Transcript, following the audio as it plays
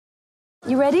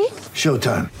You ready?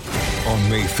 Showtime. On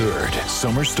May 3rd,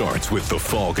 summer starts with The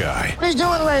Fall Guy. Let's do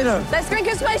it later. Let's drink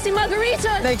a spicy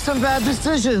margarita. Make some bad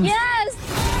decisions. Yes!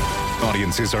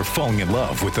 Audiences are falling in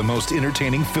love with the most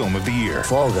entertaining film of the year.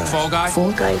 Fall Guy. Fall Guy?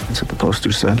 Fall guy. That's what the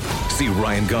poster said. See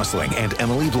Ryan Gosling and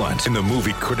Emily Blunt in the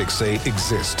movie critics say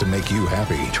exists to make you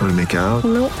happy. Trying to make it out?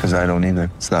 Nope. Because I don't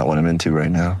either. It's not what I'm into right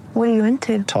now. What are you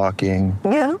into? Talking.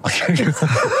 Yeah.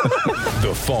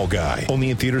 The Fall Guy.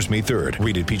 Only in theaters May 3rd.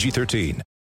 Rated PG-13.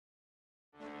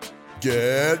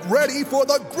 Get ready for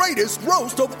the greatest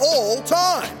roast of all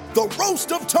time. The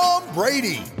Roast of Tom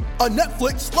Brady. A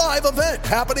Netflix live event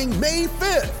happening May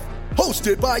 5th.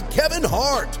 Hosted by Kevin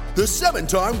Hart. The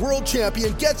 7-time world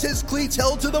champion gets his cleats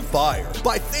held to the fire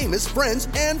by famous friends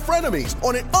and frenemies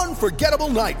on an unforgettable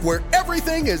night where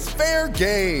everything is fair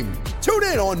game. Tune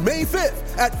in on May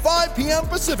 5th at 5 p.m.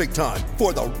 Pacific time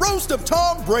for the Roast of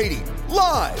Tom Brady.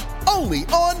 Live only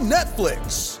on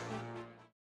Netflix.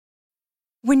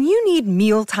 When you need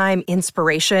mealtime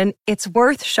inspiration, it's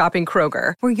worth shopping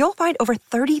Kroger, where you'll find over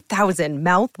 30,000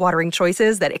 mouth-watering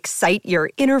choices that excite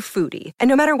your inner foodie. And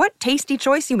no matter what tasty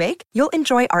choice you make, you'll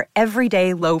enjoy our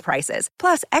everyday low prices,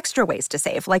 plus extra ways to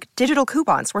save, like digital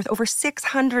coupons worth over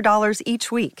 $600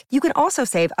 each week. You can also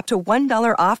save up to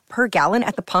 $1 off per gallon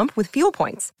at the pump with fuel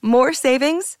points. More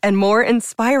savings and more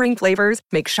inspiring flavors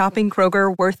make shopping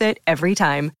Kroger worth it every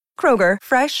time. Kroger,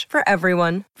 fresh for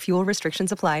everyone. Fuel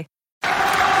restrictions apply.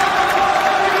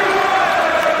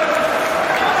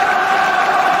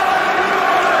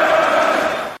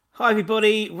 Hi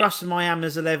everybody, Russ and my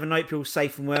Hammers 11. Hope you're all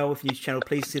safe and well. If you're new to the channel,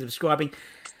 please consider subscribing.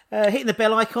 Hitting the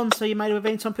bell icon so you're made aware of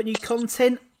any time I put new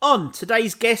content on.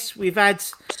 Today's guests, we've had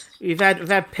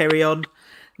Perry on.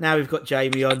 Now we've got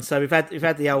Jamie on. So we've had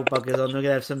the old buggers on. We're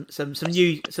gonna have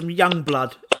some young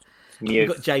blood. We've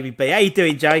got Jamie B. How you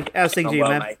doing, Jay? How's things with you,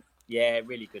 man? Mate. Yeah,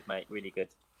 really good, mate. Really good.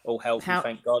 All healthy,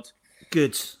 thank God.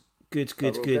 Good.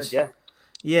 Yeah.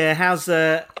 Yeah, how's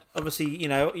obviously, you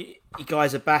know, you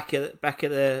guys are back at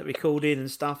the recording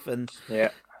and stuff, and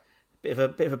yeah, bit of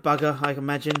a bugger, I can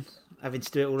imagine, having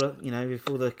to do it all, you know, with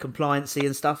all the compliancy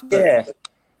and stuff. But... yeah,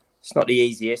 it's not the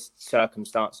easiest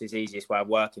circumstances, easiest way of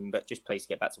working, but just pleased to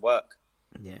get back to work.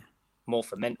 Yeah, more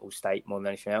for mental state more than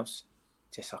anything else.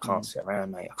 Just I can't sit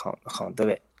around, mate. I can't do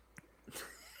it.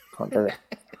 Can't do it.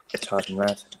 It's hard and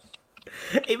mad.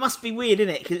 It must be weird,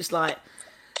 isn't it? Because it's like,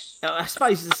 I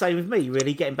suppose it's the same with me,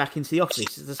 really, getting back into the office.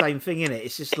 It's the same thing, isn't it?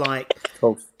 It's just like,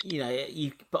 you know,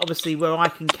 but obviously where I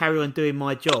can carry on doing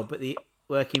my job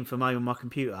working from home on my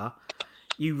computer,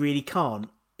 you really can't.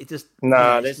 It just...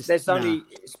 No, there's only,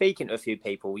 speaking to a few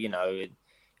people, you know,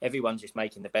 everyone's just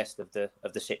making the best of the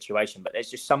situation, but there's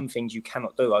just some things you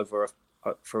cannot do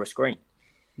for a screen.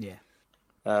 Yeah.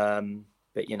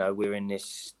 But, you know, we're in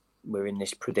this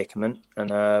predicament,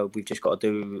 and we've just got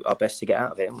to do our best to get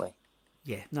out of it, haven't we?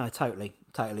 Yeah, no, totally.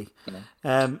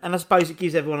 Yeah. And I suppose it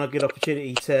gives everyone a good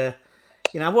opportunity to,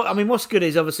 you know, what's good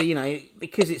is obviously, you know,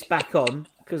 because it's back on,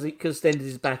 because Stenders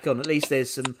is back on, at least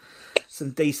there's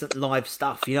some decent live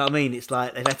stuff, you know what I mean? It's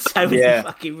like they've had so many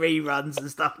fucking reruns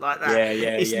and stuff like that.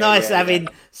 It's nice having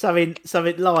something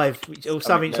live,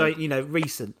 something you know,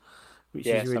 recent, which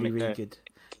is really good.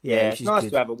 Yeah, it's nice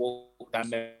to have a walk down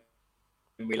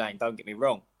memory lane, don't get me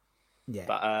wrong. Yeah.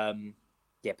 But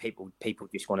people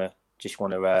just want to you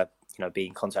know, be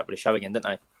in contact with the show again, don't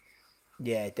they?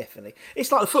 Yeah, definitely.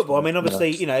 It's like the football. I mean, obviously,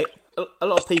 you know, a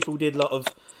lot of people did a lot of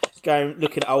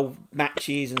looking at old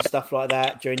matches and stuff like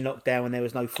that during lockdown when there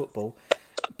was no football.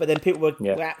 But then people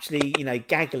were actually, you know,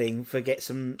 gaggling for get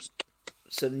some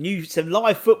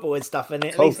live football and stuff, and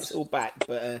at least it's all back.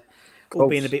 But all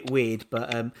being a bit weird.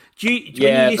 But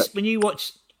when you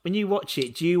watch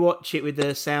it, do you watch it with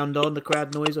the sound on, the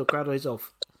crowd noise, or crowd noise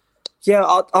off? Yeah,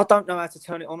 I don't know how to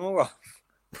turn it on or off.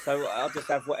 So I'll just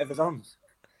have whatever's on.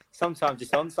 Sometimes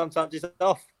it's on, sometimes it's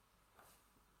off.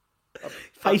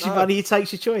 Pays you money, you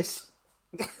take your choice.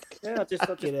 Yeah, I just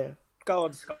go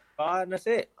on Sky and that's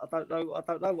it. I don't know what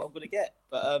I'm going to get.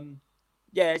 But I'm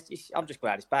just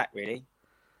glad it's back, really.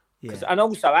 Yeah. And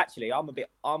also, actually, I'm a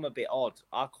bit odd.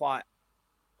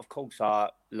 Of course, I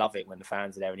love it when the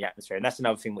fans are there in the atmosphere. And that's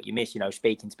another thing what you miss, you know,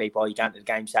 speaking to people, you going to the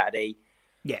game Saturday.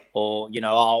 Yeah. Or, you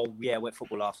know, went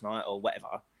football last night or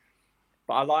whatever.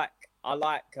 But I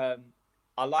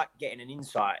like getting an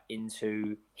insight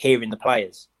into hearing the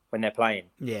players when they're playing.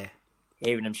 Yeah.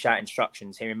 Hearing them shout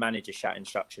instructions, hearing managers shout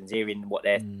instructions, hearing what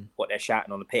they're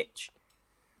shouting on the pitch.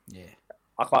 Yeah.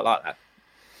 I quite like that.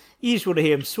 You just want to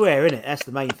hear them swear, innit? That's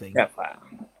the main thing. Yeah,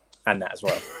 and that as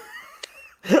well.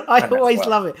 I always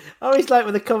love it. I always like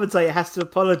when the commentator has to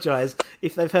apologise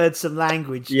if they've heard some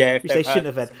language which they shouldn't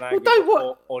have heard.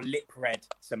 Or lip read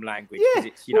some language. Yeah,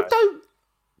 it's, you know...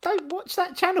 don't watch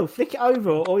that channel. Flick it over,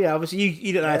 or yeah, obviously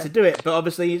you don't know how to do it, but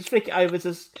obviously you just flick it over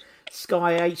to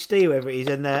Sky HD, whatever it is,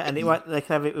 and it won't. They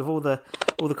can have it with all the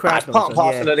crowd. It's part and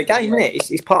parcel of the game, isn't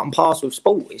it? It's part and parcel of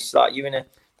sport. It's like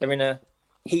they're in a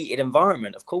heated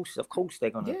environment. Of course, they're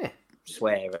gonna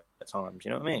swear at times.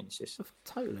 You know what I mean? It's just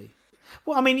totally.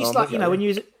 Well, I mean, it's like when you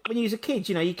was a kid,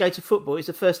 you go to football. It's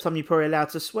the first time you're probably allowed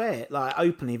to swear, like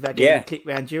openly, without getting clip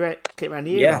round the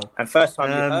ear. Yeah, and first time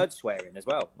you heard swearing as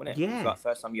well, wasn't it? Yeah, it was like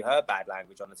first time you heard bad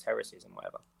language on the terraces and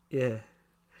whatever. Yeah,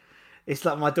 it's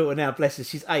like my daughter now. Bless her,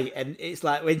 she's 8, and it's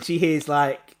like when she hears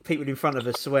like people in front of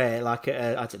her swear, like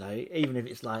at I don't know, even if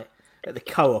it's like at the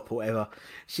co-op or whatever,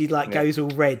 she like goes all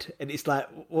red, and it's like,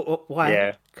 why?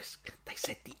 Yeah, because they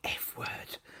said the F word.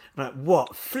 I'm like,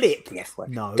 what? Flip? The F word.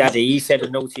 No. Daddy, you said a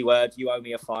naughty word. You owe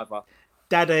me a $5.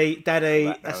 Daddy,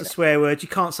 that's a swear word. You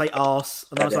can't say arse.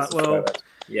 And I was like, well,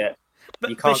 yeah.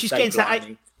 But she's getting to that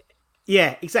age.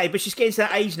 Yeah, exactly. But she's getting to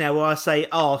that age now where I say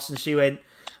arse, and she went,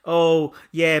 oh,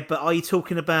 yeah, but are you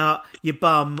talking about your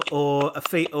bum or a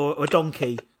feet or a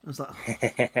donkey? I was like,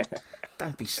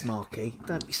 don't be smarky.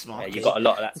 Yeah, you've got a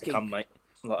lot of that to come, mate.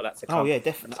 A lot of that to come. Oh, yeah,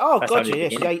 definitely. Oh, God, yeah,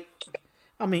 she's 8.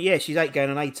 I mean, yeah, she's 8 going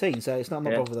on 18, so it's not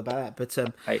bothered about that. But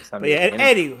yeah,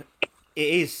 anyway, it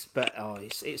is. But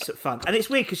it's fun, and it's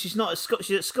weird because she's not at school.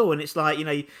 She's at school, and it's like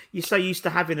you're so used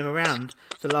to having them around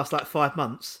for the last like 5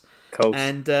 months. Cool.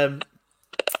 And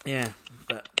yeah,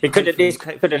 but it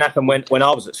couldn't happen when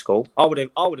I was at school. I would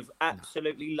have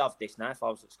absolutely loved this now if I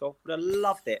was at school. Would have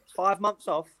loved it. 5 months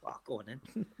off. Oh, go on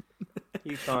then.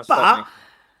 You can't stop me.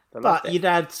 But you'd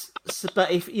had,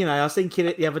 but if I was thinking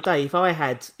it the other day,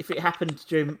 if it happened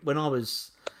during when I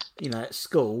was, at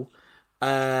school,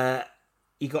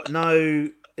 you got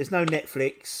there's no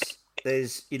Netflix.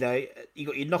 There's, you got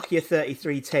your Nokia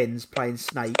 3310s playing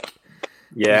Snake.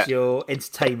 Yeah. As your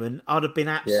entertainment. I'd have been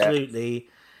absolutely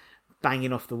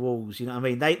banging off the walls. You know what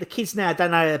I mean? The kids now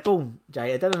don't know their ball,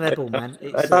 Jay. They don't know their ball, man.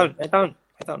 They don't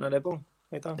know their ball.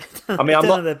 They don't. I mean,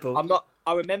 I'm not.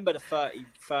 I remember the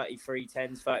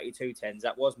 3310s, 3210s.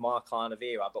 That was my kind of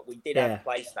era, but we did have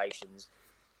PlayStations.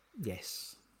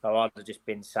 Yes. So I'd have just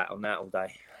been sat on that all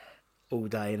day. All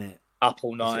day, innit? Up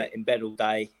all night, in bed all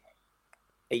day,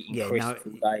 eating crisps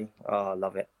all day. Oh, I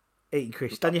love it. Eating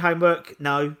crisps. Done your homework?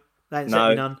 No. They ain't sent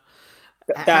me none.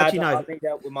 Dad, how do you know? I need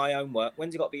help with my own work.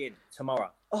 When's it got to be in? Tomorrow.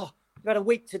 Oh, you've had a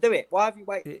week to do it. Why have you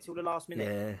waited until the last minute?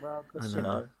 Yeah. Well, because,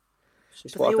 it's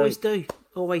just but they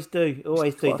always do,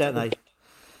 don't they?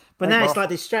 But now it's like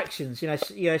distractions.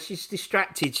 She's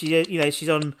distracted. She's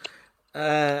on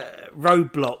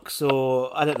Roblox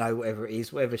or I don't know, whatever it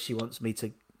is, whatever she wants me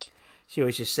to. She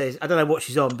always just says, I don't know what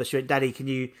she's on, but she went, Daddy, can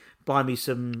you buy me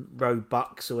some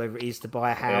Robux or whatever it is to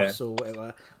buy a house or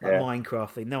whatever, like Minecraft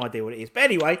thing. No idea what it is. But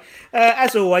anyway,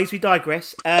 as always, we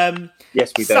digress.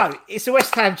 Yes, we do. So it's a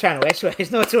West Ham channel. It's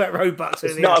not about Robux.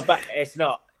 It's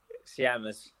not. It's the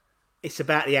Hammers. It's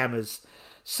about the Hammers.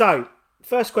 So,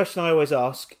 first question I always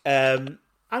ask,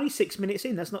 only 6 minutes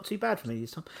in, that's not too bad for me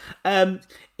this time,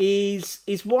 is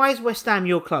why is West Ham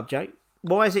your club, Joe?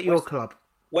 Why is it your club?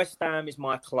 West Ham is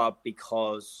my club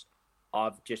because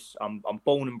I'm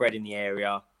born and bred in the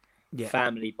area,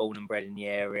 family born and bred in the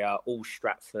area, all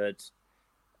Stratford,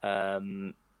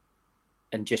 and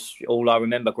just all I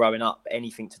remember growing up,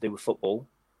 anything to do with football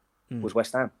was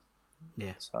West Ham.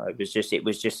 Yeah. So it was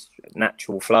just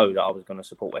natural flow that I was going to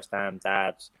support West Ham.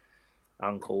 Dads,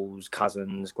 uncles,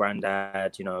 cousins,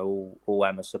 granddad, all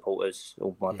Hammers supporters,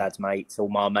 all my dad's mates, all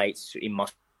my mates in my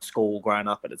school growing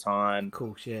up at the time. Of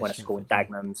course, yeah. Went to school in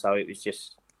Dagenham, so it was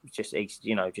just East,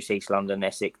 just East London,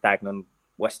 Essex, Dagenham,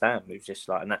 West Ham. It was just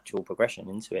like a natural progression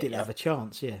into it. Didn't have a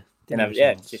chance, yeah.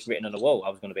 It's just written on the wall. I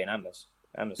was going to be an Hammers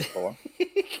supporter.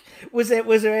 Was there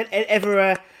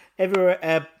ever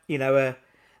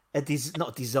not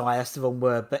a desire, that's the wrong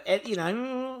word, but it'd be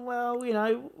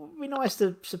nice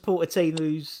to support a team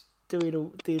who's doing a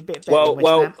bit better than West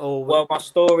Ham? Well, my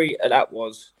story at that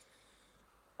was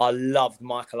I loved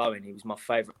Michael Owen. He was my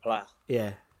favourite player.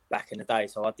 Yeah. Back in the day.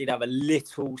 So I did have a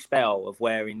little spell of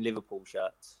wearing Liverpool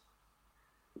shirts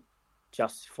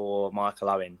just for Michael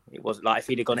Owen. It was like if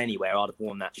he'd have gone anywhere, I'd have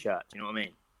worn that shirt. Do you know what I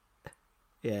mean?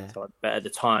 Yeah. But at the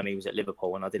time, he was at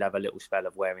Liverpool, and I did have a little spell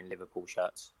of wearing Liverpool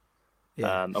shirts.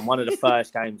 Yeah. And one of the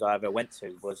first games I ever went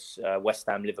to was West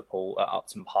Ham Liverpool at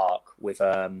Upton Park with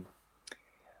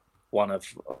one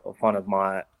of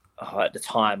my. At the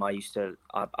time, I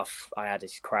had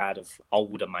this crowd of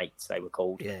older mates. They were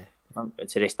called. Yeah.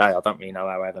 To this day, I don't really know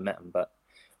how I ever met them,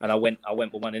 and I went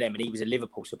with one of them, and he was a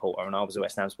Liverpool supporter, and I was a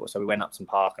West Ham supporter. So we went Upton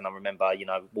Park, and I remember,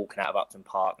 walking out of Upton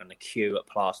Park, and the queue at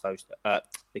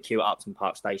Upton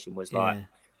Park station was like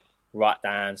right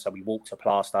down. So we walked to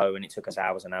Plaistow, and it took us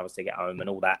hours and hours to get home, and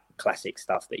all that classic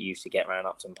stuff that you used to get around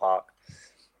Upton Park.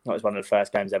 That was one of the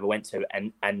first games I ever went to,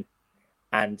 and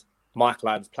Michael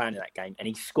Owen was playing in that game, and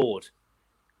he scored,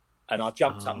 and I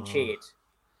jumped up and cheered,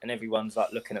 and everyone's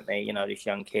like looking at me, this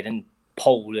young kid, and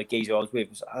Paul, the geezer I was with,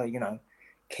 was like,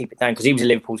 keep it down, because he was a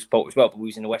Liverpool supporter as well, but we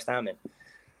was in the West Ham end.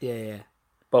 Yeah.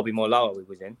 Bobby Moore Lower we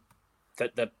was in,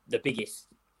 the biggest,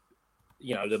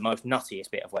 the most nuttiest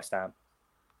bit of West Ham,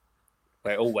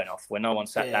 where it all went off, where no one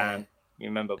sat down. You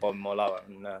remember Bobby Moore Lower,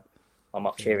 and I'm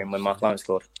up cheering when Michael Owen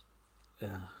scored.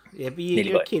 Yeah, but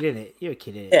you're a kid, innit? You're a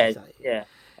kid, innit? Yeah, yeah.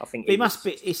 I think it must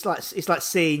be. It's like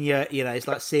seeing your. It's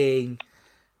like seeing.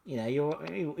 He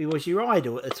was your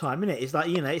idol at the time, innit? It's like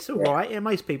it's all right. Yeah,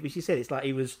 most people, as you said, it's like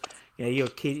he was. You're a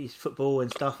kid. It's football and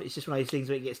stuff. It's just one of those things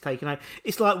where it gets taken out.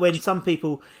 It's like when some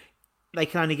people they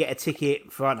can only get a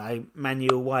ticket for Man U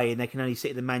away, and they can only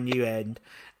sit at the Man U end,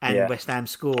 and West Ham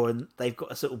score, and they've got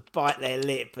to sort of bite their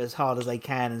lip as hard as they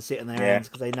can and sit on their hands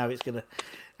because they know it's going to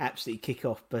absolutely kick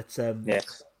off. But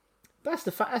that's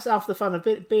that's half the fun of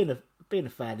being a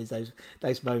fan is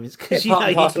those moments because part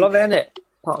and parcel of it, isn't it?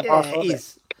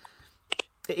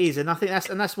 It is, and I think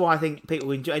that's why I think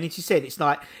people enjoy. And as you said, it's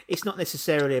not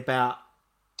necessarily about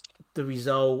the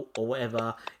result or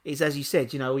whatever. It's as you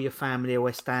said, all your family are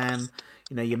West Ham,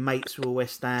 your mates are all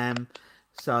West Ham.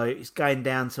 So it's going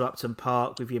down to Upton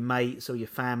Park with your mates or your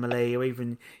family, or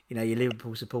even your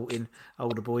Liverpool supporting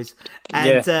older boys, and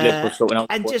and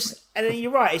then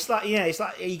you're right. It's like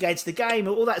are you going to the game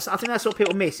or all that? I think that's what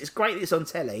people miss. It's great that it's on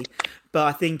telly, but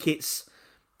I think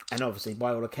and obviously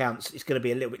by all accounts, it's going to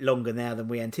be a little bit longer now than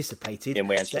we anticipated.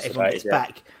 That everyone gets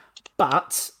back,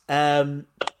 but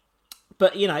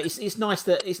it's nice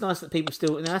that people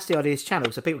still. That's the idea of this channel,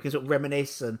 so people can sort of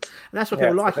reminisce, and that's what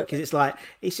people like it because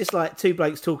it's just like two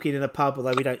blokes talking in a pub,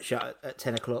 although we don't shut at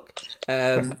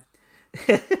 10:00.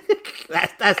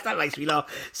 That makes me laugh.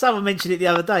 Someone mentioned it the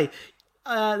other day.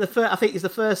 I think it's the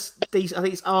first. I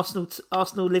think it's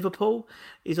Arsenal Liverpool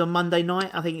is on Monday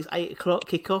night. I think it's 8:00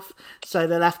 kickoff. So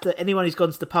they'll have to. Anyone who's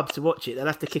gone to the pub to watch it, they'll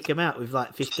have to kick them out with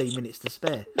like 15 minutes to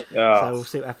spare. So we'll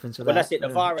see what happens with that. Well, that's it. The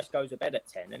virus goes to bed at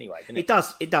 10 anyway, doesn't it?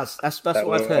 It does. That's what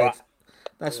I've heard. Right.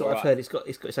 That's what I've heard. It's got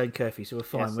its own curfew, so we're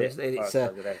fine.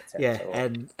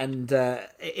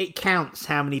 It counts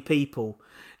how many people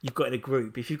you've got in a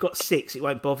group. If you've got 6, it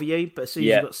won't bother you. But as soon as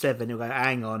you've got 7, you'll go,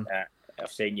 hang on.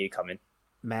 I've seen you coming.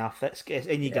 Mouth, that's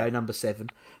in you go, number 7.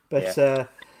 But no,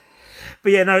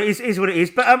 it is what it is.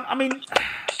 But I mean,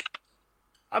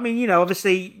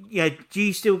 obviously, do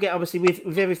you still get obviously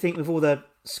with everything with all the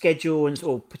schedule and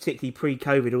or particularly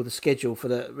pre-COVID, all the schedule for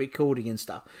the recording and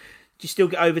stuff? Do you still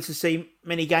get over to see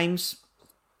many games?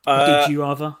 Or did you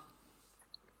rather?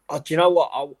 Do you know what?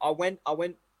 I went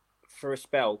for a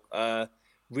spell.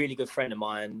 Really good friend of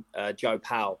mine, Joe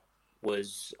Powell,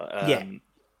 was in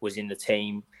the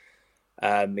team.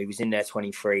 He was in their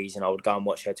 23s, and I would go and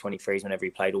watch their 23s whenever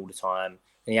he played all the time.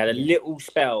 And he had a little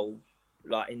spell,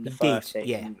 like in the first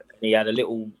team. And he had a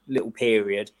little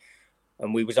period,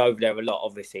 and we was over there a lot,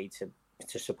 obviously,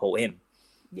 to support him.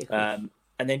 And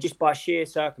then just by sheer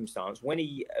circumstance, when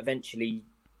he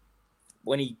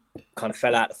kind of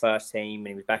fell out the first team and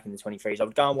he was back in the 23s, I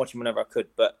would go and watch him whenever I could.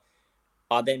 But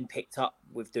I then picked up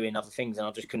with doing other things, and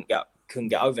I just couldn't get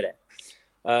over there.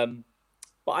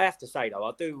 But I have to say though,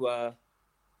 I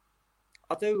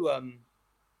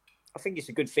think it's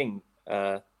a good thing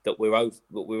that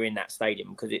we're in that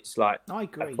stadium, because it's like I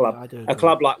agree. A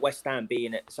club like West Ham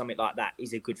being at something like that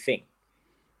is a good thing.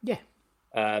 Yeah.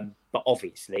 But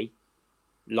obviously,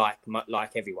 like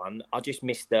everyone, I just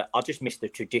miss the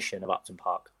tradition of Upton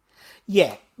Park.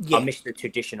 Yeah. I miss the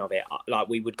tradition of it. Like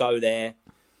we would go there.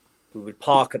 We would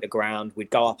park at the ground. We'd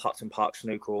go up Upton Park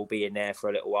snooker, all be in there for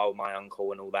a little while with my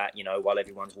uncle and all that, while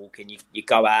everyone's walking. You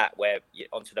go out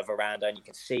onto the veranda and you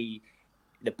can see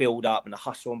the build-up and the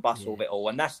hustle and bustle of it all.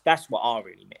 And that's what I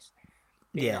really miss.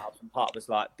 Being at Upton Park was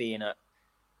like being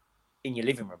in your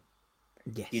living room.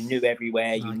 Yes. You knew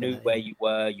everywhere. You knew where you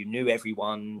were. You knew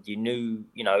everyone. You knew,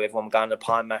 everyone going to the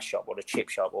pie mash shop or the chip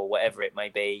shop or whatever it may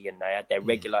be. And they had their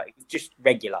regular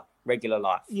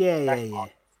life. Yeah.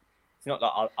 It's not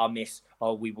like I miss,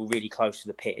 we were really close to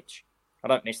the pitch. I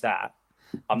don't miss that.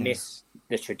 I miss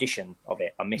the tradition of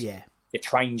it. I miss the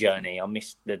train journey. I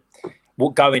miss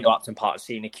going to Upton Park,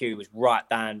 seeing the queue was right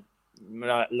down,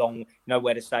 long,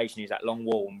 where the station is, that long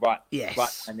wall, and right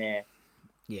down there.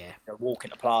 Yeah. Walking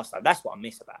to Plaistow. That's what I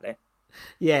miss about it.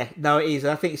 Yeah, no, it is.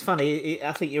 I think it's funny.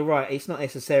 I think you're right. It's not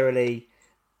necessarily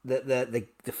the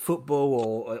football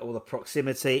or the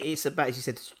proximity. It's about, as you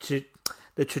said,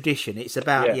 the tradition. It's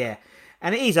about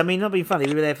And it is. I mean, not being funny.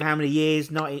 We were there for how many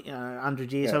years?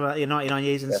 100 years, 99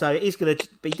 years, and so it is going to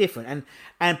be different.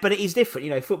 But it is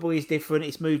different. Football is different.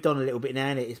 It's moved on a little bit now,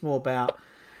 and it's more about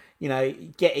you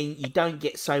don't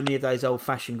get so many of those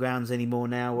old-fashioned grounds anymore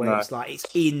now, where it's like it's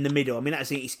in the middle. I mean,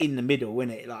 that's it. It's in the middle,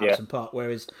 isn't it? Like Upton Park.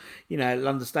 Whereas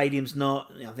London Stadium's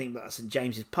not. I think that's St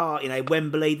James's Park.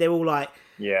 Wembley. They're all like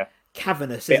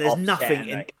cavernous. And there's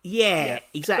nothing.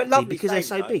 Exactly, because they're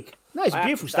so big. No, it's a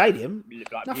beautiful stadium.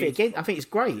 Nothing again. I think it's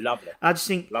great. Lovely. I just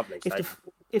think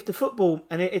if the football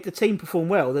and if the team perform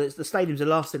well, the stadium's the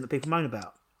last thing that people moan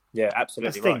about. Yeah,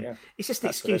 absolutely right. Yeah. It's just an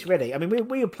excuse, really. I mean,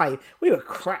 we were playing. We were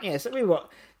crap. Yeah, so we were.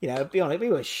 Be honest, we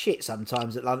were shit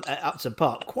sometimes at Upton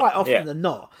Park. Quite often than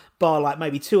not, bar like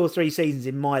maybe 2 or 3 seasons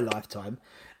in my lifetime.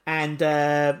 And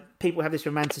people have this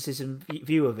romanticism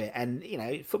view of it, and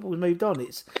football's moved on.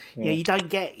 It's you don't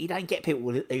get people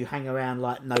who hang around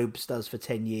like Nobes does for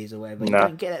 10 years or whatever. You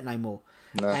don't get that no more.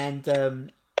 No. And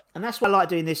that's why I like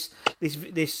doing this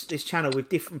channel with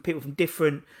different people from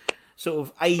different sort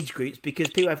of age groups, because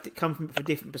people have to come from a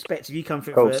different perspective. You come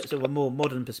from a sort of a more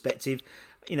modern perspective.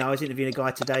 I was interviewing a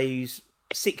guy today who's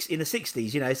in the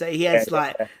 60s. So he has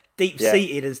deep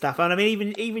seated and stuff. And I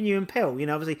mean, even you and Pell,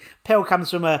 obviously Pell comes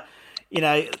from the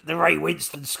Ray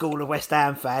Winston school of West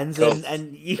Ham fans,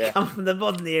 and you come from the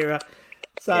modern era.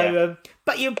 So,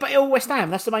 but you're all West Ham.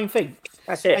 That's the main thing.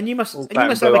 That's it. And you must have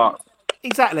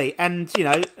exactly. And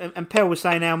and Pell was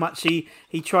saying how much he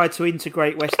tried to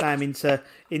integrate West Ham into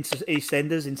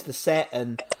EastEnders, into the set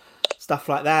and stuff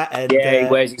like that. And he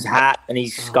wears his hat and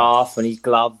his scarf and his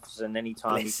gloves, and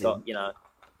anytime he's got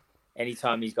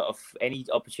any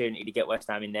opportunity to get West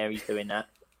Ham in there, he's doing that.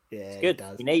 Yeah, it's good.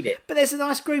 You need it. But there's a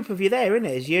nice group of you there, isn't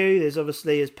there? There's you. There's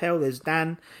Pell. There's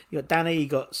Dan. You got Danny. You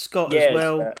got Scott as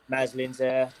well. Maslin's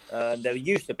there. There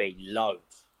used to be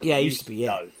loads. Yeah, it used to be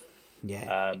loads.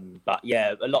 Yeah. But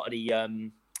a lot of the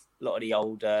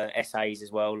old essays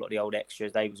as well. A lot of the old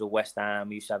extras. They was all West Ham.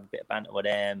 We used to have a bit of banter with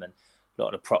them, and a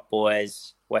lot of the prop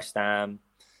boys, West Ham.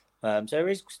 So there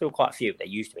is still quite a few. There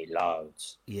used to be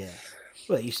loads. Yeah.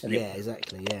 Well, it used to be. Yeah,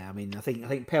 exactly. Yeah. I mean, I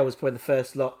think Pell was probably the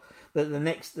first lot.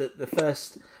 The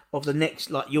first of the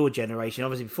next, like your generation.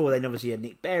 Obviously, before then, obviously you had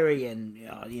Nick Berry and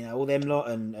all them lot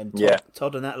and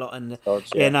Todd and that lot. And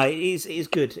no, it is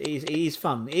good. It is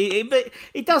fun. But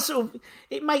it does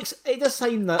it does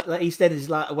seem that EastEnders is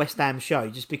like a West Ham show,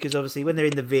 just because obviously when they're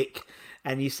in the Vic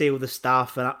and you see all the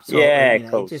stuff and up top. Yeah, of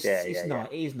course. It is nice.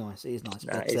 It is nice. No,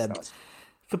 but, it is nice.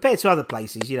 Compared to other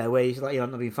places, where it's like,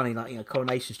 not being funny, like,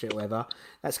 Coronation Street or whatever,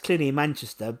 that's clearly in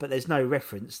Manchester, but there's no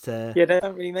reference to... Yeah, they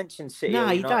don't really mention City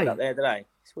or United don't. Up there, do they?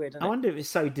 It's weird, isn't it? I wonder if it's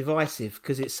so divisive,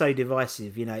 because it's so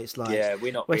divisive, it's like... Yeah,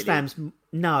 we're not West really... Ham's...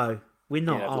 No, we're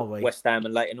not, are we? West Ham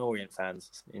and Leyton Orient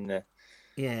fans in the...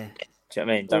 Yeah. Do you know what I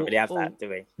mean? Don't really have that,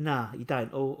 do we? No, you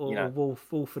don't. Or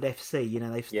Wolford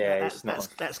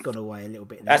FC, that's gone away a little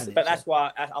bit now, that's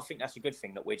why I think that's a good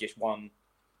thing, that we're just one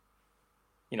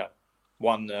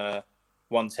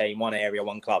team, one area,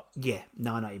 one club. Yeah,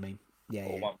 no, I know what you mean. Yeah,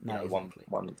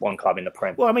 one club in the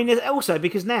Prem. Well, I mean, also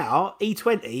because now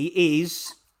E20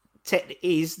 is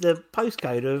the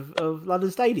postcode of London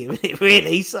Stadium, isn't it?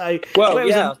 Really? So where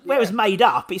it was made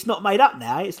up, it's not made up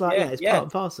now. It's like it's part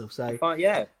and parcel. So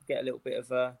get a little bit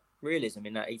of realism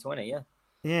in that E20. Yeah.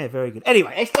 Yeah, very good.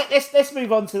 Anyway, let's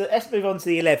move on to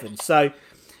the 11. So.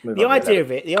 The idea of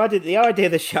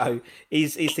the show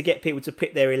is to get people to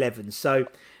pick their 11. So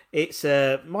it's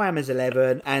Miami's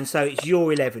 11, and so it's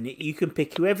your 11. You can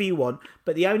pick whoever you want,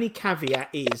 but the only caveat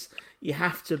is you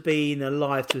have to be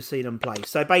alive to have seen them play.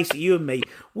 So basically, you and me,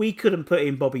 we couldn't put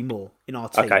in Bobby Moore in our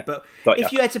team. Okay. But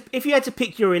if you had to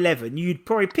pick your 11, you'd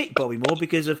probably pick Bobby Moore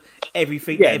because of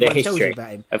everything that everyone tells you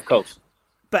about him. Of course.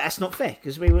 But that's not fair,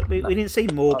 because we didn't see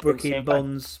Moore, Brooking,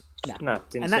 Bonds. No,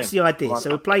 and that's the idea.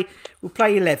 So we'll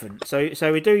play 11.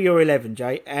 So we do your 11,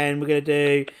 Jay, and we're going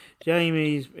to do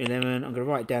Jamie's 11. I'm going to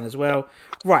write it down as well.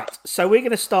 Right. So we're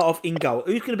going to start off in goal.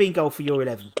 Who's going to be in goal for your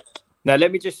 11? Now,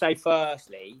 let me just say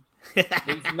firstly, these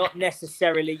are not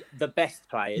necessarily the best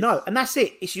players. No, and that's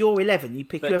it. It's your 11. You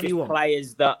pick whoever you want.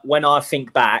 Players that, when I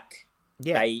think back,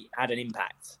 they had an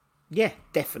impact. Yeah,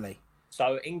 definitely.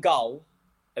 So in goal,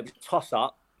 it was a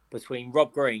toss-up between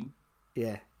Rob Green,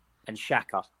 and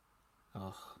Xhaka.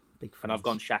 Oh, big fan. And I've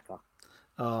gone Xhaka.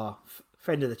 Oh,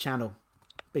 friend of the channel.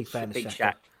 Big fan of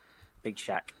Xhaka. Big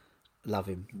Shaq. Love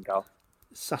him. Go.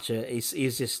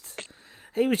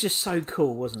 He was just so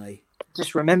cool, wasn't he?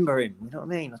 Just remember him. You know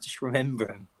what I mean? I just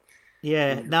remember him.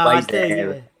 Yeah. No, I do.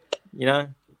 Yeah. You know?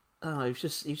 Oh, he was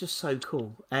just so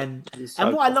cool. And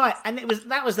what I like, and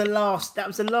that was the last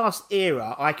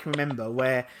era I can remember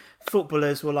where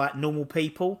footballers were like normal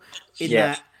people.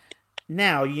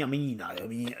 now, you're on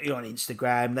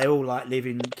Instagram. They all like live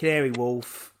in Canary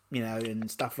Wharf,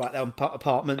 and stuff like that, on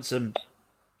apartments, and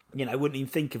wouldn't even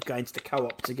think of going to the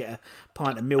Co-op to get a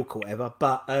pint of milk or whatever.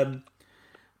 But I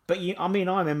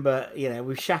remember,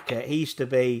 with Shaka, he used to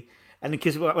be, and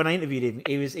because when I interviewed him,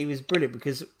 he was brilliant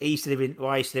because he used to live in,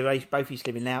 both used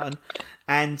to live in Loughton,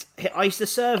 and I used to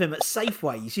serve him at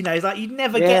Safeways. It's like you'd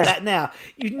never get that now.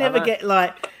 You'd never get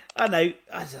like. I know.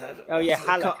 Oh yeah,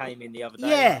 Haller came in the other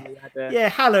day.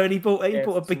 Haller, and he bought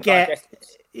a baguette.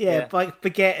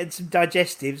 Baguette and some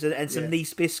digestives and some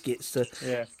Nice biscuits.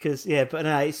 Because but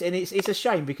no, it's a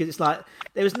shame because it's like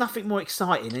there was nothing more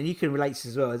exciting, and you can relate to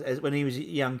this as well as when he was a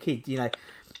young kid.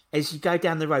 As you go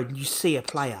down the road and you see a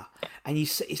player, and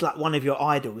it's like one of your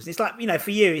idols. It's like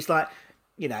for you, it's like.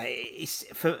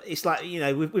 It's like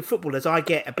with footballers, I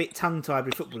get a bit tongue tied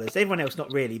with footballers. Everyone else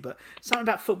not really, but something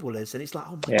about footballers, and it's like,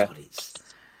 oh my god, it's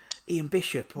Ian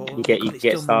Bishop, or you get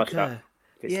starstruck.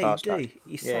 Yeah, you do.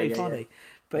 He's so funny.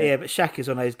 But but Shaka's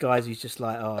one of those guys who's just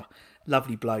like, oh,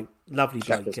 lovely bloke.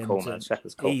 Shaka's cool, man.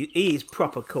 Shaka's cool. He is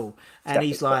proper cool, and Shaka's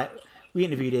he's like, we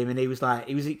interviewed him, and he was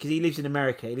because he lives in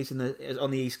America. He lives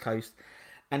on the East Coast,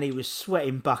 and he was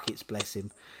sweating buckets. Bless him.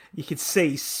 You could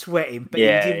see sweating, but he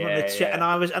didn't want to chat. And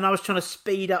I was trying to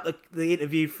speed up the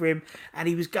interview for him, and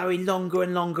he was going longer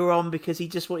and longer on because he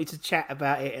just wanted to chat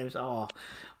about it. And it was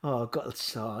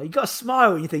you got to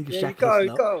smile when you think of Shaka.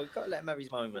 You got to let him have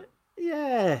his moment.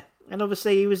 Yeah, and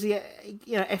obviously he was the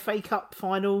FA Cup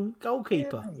final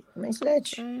goalkeeper. Yeah, mate. He's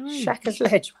ledge. Shaka's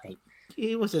ledge, mate.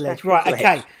 He was a ledge. Right,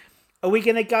 okay. Are we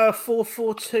going to go a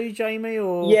 4-4-2, Jamie?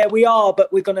 Or yeah, we are,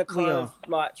 but we're going to kind of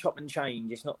like chop and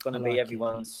change. It's not going to be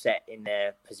everyone set in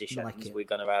their positions. We're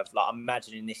going to have I'm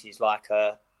imagining this is like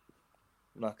a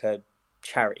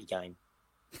charity game.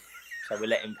 So we're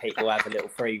letting people have a little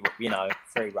free roll.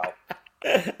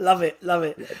 Love it.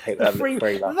 Free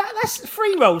roll. That's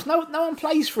free rolls. No one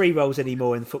plays free rolls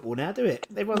anymore in football now, do it?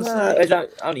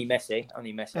 Only Messi.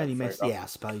 Only Messi. Yeah, I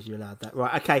suppose you're allowed that.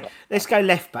 Right. Okay. Let's go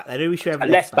left back then. Who we should have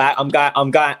left back? I'm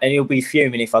going, and he'll be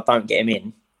fuming if I don't get him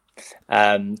in.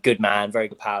 Good man, very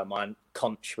good power of mine.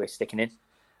 Conch, we're sticking in.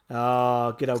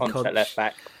 Oh, good old Conch at left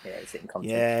back. Yeah, he's sitting Conch.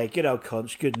 Yeah, good old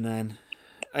Conch. Good man.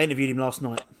 I interviewed him last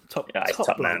night. Top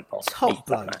man. Top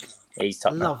bloke. He's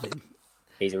top man. Love him.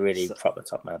 He's a really proper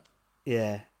top man.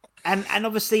 Yeah. And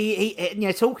obviously,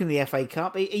 he talking to the FA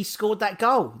Cup, he scored that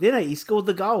goal, didn't he? He scored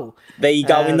the goal. The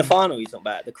goal in the final he's talking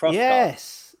about, the cross goal.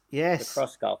 Yes. The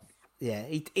cross goal. Yeah,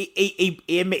 he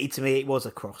admitted to me it was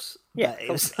a cross. Yeah. It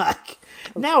was like,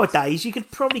 nowadays, you could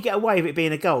probably get away with it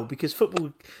being a goal because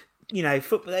football...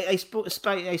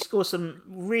 they score some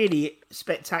really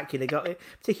spectacular goals,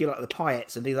 particularly like the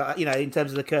Payets and things like that, in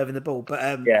terms of the curve in the ball. But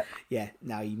he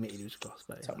admitted it was cross.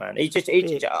 Top man. He just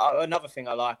another thing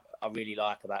I really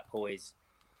like about Paul is,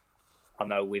 I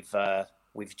know with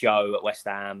Joe at West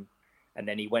Ham, and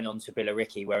then he went on to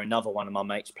Billericay, where another one of my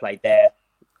mates played there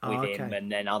with him, and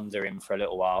then under him for a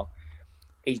little while.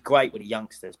 He's great with the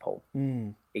youngsters, Paul.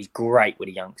 He's great with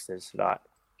the youngsters,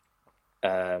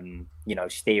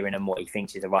 steering them what he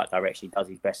thinks is the right direction. He does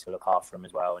his best to look after them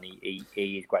as well, and he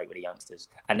is great with the youngsters.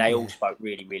 And they all spoke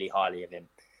really, really highly of him.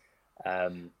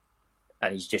 And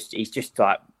he's just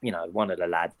like one of the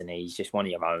lads, and he's just one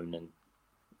of your own, and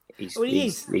he's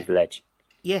a ledge.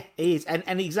 Yeah, he is,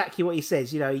 and exactly what he says.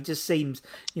 He just seems,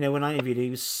 when I interviewed him, he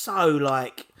was so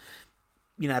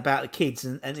about the kids,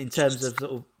 and in terms of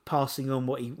sort of passing on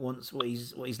what he wants, what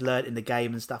he's learned in the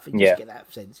game and stuff. And you just get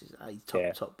that sense. He's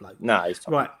top bloke. No, he's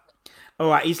top. Right. All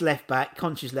right, he's left back.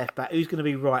 Conch's left back. Who's going to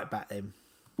be right back then?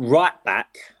 Right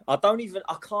back. I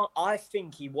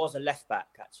think he was a left back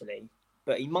actually,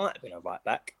 but he might have been a right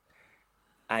back.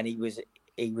 And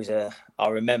I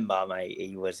remember, mate,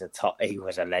 he was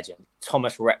a legend.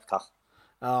 Thomas Repka.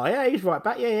 Oh yeah, he's right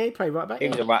back. Yeah, he played right back. He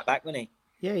was a right back, wasn't he?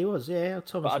 Yeah, he was. Yeah,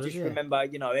 Thomas. But I just remember,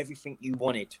 everything you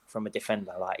wanted from a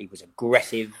defender. Like, he was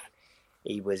aggressive,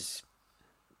 he was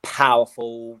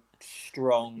powerful,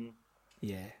 strong.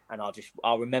 Yeah. And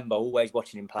I remember always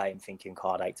watching him play and thinking,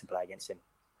 I'd hate to play against him.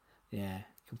 Yeah,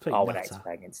 completely. I would hate to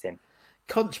play against him.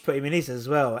 Conch put him in his as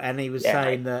well, and he was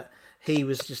saying that he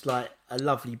was just like a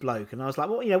lovely bloke, and I was like,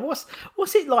 well,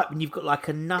 what's it like when you've got like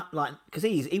a nut, because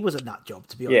he was a nut job,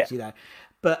 to be honest,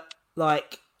 but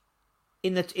like.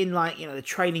 In the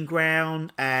training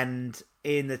ground and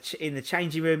in the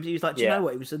changing rooms, he was like, do you know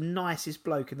what? He was the nicest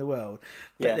bloke in the world.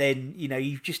 But then,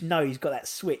 you just know he's got that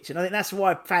switch. And I think that's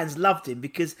why fans loved him,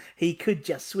 because he could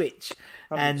just switch.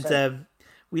 100%. And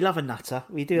we love a nutter.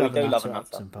 We do love a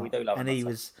nutter. We do love a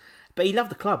nutter. But he loved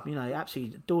the club,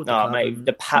 absolutely adored the club. No, mate,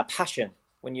 the passion.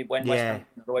 When West Ham,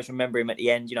 I always remember him at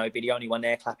the end, he'd be the only one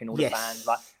there clapping all the fans.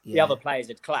 Like, the other players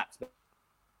had clapped, but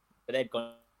but they've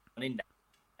gone in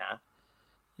now.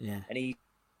 Yeah. And he.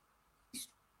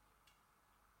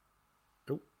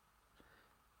 Oh,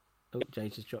 Jay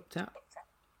just dropped out.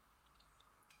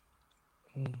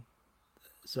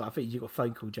 So I think you got a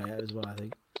phone call, Jay, as well. I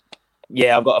think.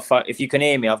 Yeah, I've got a phone. If you can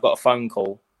hear me, I've got a phone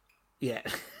call. Yeah.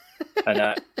 And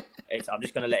I'm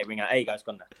just going to let it ring out. There you go. It's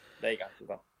gone now. There you go.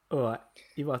 All right.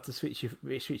 You might have to switch your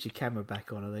camera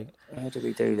back on, I think. How do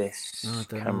we do this? I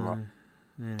don't Camera.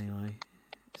 know. Anyway,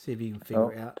 see if you can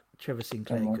figure it out. Trevor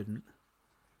Sinclair couldn't.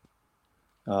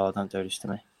 Oh, don't do this to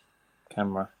me.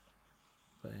 Camera.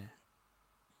 But yeah.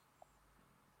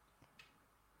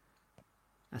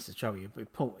 That's the trouble. You're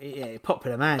a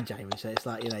popular man, Jamie. So it's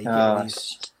like, you get all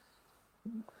these...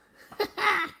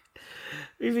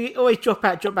 You always drop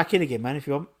out, drop back in again, man, if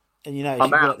you want. And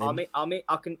I'm out.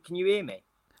 Can you hear me?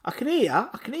 I can hear you.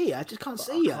 I just can't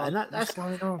see you. And that's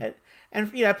going on.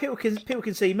 And people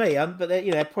can see me, but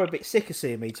they're probably a bit sick of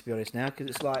seeing me, to be honest, now, because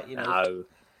it's like, No.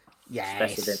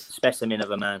 Yes. Specimen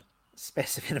of a man.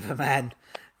 Specimen of a man,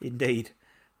 indeed.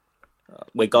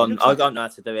 We're gone. I don't know how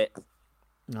to do it.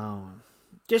 No.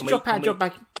 Just drop out, drop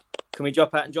back. Can we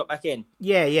drop out and drop back in?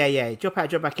 Yeah. Drop out,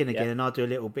 drop back in again, and I'll do a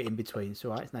little bit in between. It's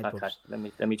all right. It's no problem.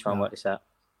 Okay, let me try and work this out.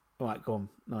 All right, go on.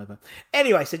 No,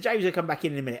 anyway, so James will come back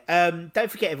in a minute.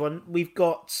 Don't forget, everyone, we've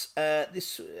got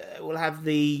this. We'll have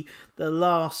the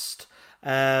last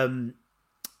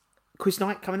quiz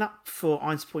night coming up for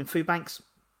Irons Point Food Banks.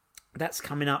 That's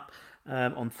coming up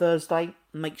on Thursday.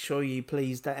 Make sure you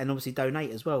please, and obviously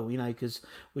donate as well, because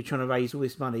we're trying to raise all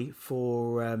this money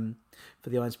for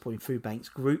the Irons Point Food Banks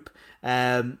group.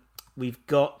 We've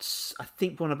got, I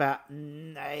think we're on about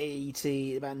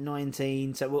 80, about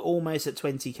 19, so we're almost at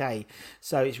 20k.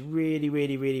 So it's really,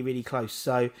 really, really, really close.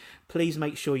 So please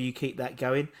make sure you keep that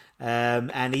going.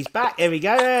 And he's back. There we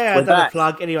go. I've done a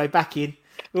plug. Anyway, back in.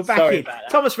 We're back in.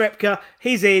 Thomas Repka,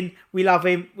 he's in. We love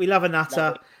him. We love a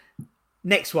nutter.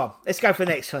 Next one. Let's go for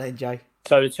the next one then, Joe.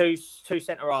 So the two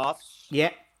centre halves.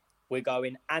 Yeah. We're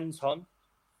going Anton.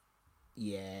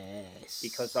 Yes.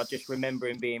 Because I just remember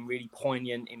him being really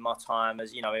poignant in my time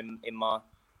as, in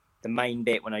the main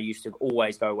bit when I used to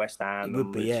always go West Ham. It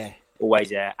would be, yeah. Always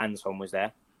there. Anton was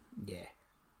there. Yeah.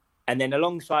 And then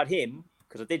alongside him,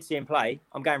 because I did see him play,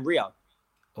 I'm going Rio.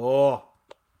 Oh,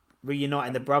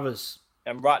 reuniting the brothers.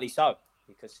 And rightly so.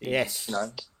 Because he's,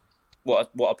 what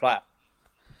a player.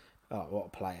 Oh, what a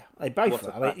player! They both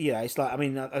are. I mean, it's like. I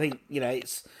mean, I think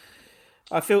it's.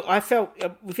 I felt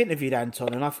we've interviewed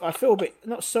Anton, and I feel a bit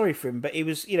not sorry for him, but he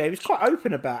was quite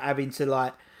open about having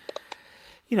to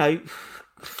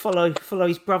follow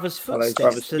his brother's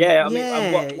footsteps.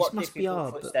 What must be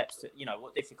hard. Footsteps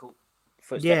what difficult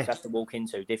footsteps has to walk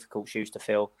into, difficult shoes to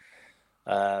fill.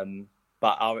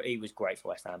 But he was great for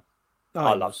West Ham.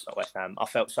 I loved West Ham. I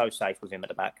felt so safe with him at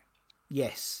the back.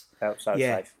 Yes, felt so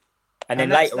safe. And then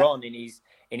later on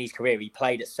in his career, he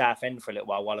played at Southend for a little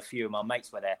while a few of my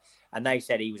mates were there, and they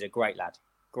said he was a great lad,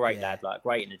 like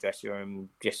great in the dressing room.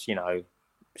 Just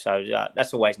so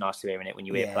that's always nice to hear in it when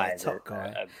you hear players. Top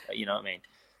guy. You know what I mean?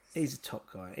 He's a top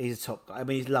guy. I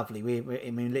mean, he's lovely.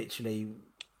 Literally,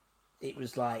 it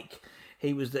was like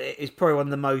it's probably one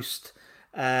of the most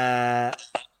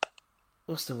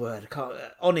what's the word?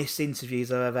 Honest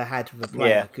interviews I've ever had with a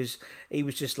player, because he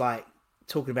was just like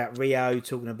talking about Rio,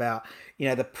 talking about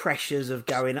the pressures of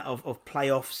going of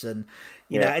playoffs, and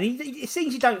and it's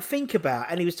things you don't think about.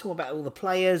 And he was talking about all the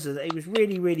players, and it was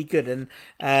really, really good.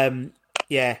 And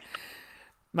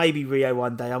maybe Rio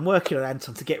one day. I'm working on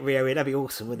Anton to get Rio in. That'd be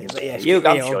awesome, wouldn't it? But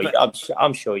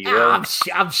I'm sure you will.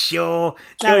 I'm sure.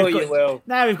 You will.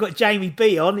 Now we've got Jamie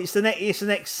B on. It's the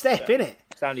next step, isn't it?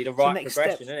 It's only the right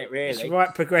progression, isn't it? Really, it's the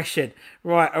right progression.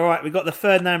 Right, all right. We've got the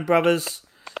Ferdinand brothers.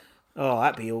 Oh,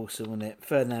 that'd be awesome, wouldn't it?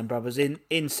 Ferdinand brothers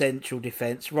in central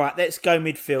defence. Right, let's go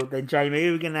midfield then, Jamie.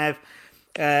 Who are we gonna have?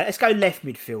 Let's go left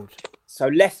midfield. So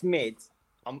left mid,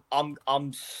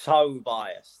 I'm so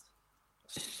biased,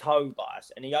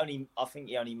 and I think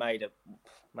he only made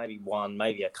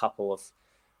maybe a couple of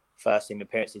first team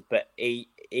appearances, but he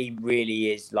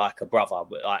really is like a brother,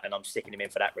 and I'm sticking him in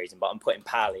for that reason. But I'm putting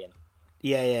Powley in.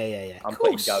 Yeah. I'm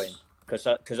putting him going because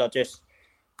I just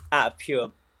out of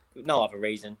pure no other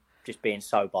reason. Just being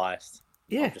so biased.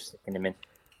 Yeah. I'm just sticking him in.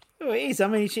 Well, it is. I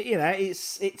mean, it's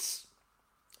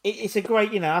a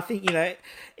great, I think,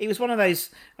 it was one of those,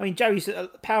 I mean,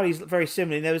 Powley's very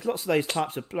similar. And there was lots of those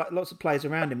lots of players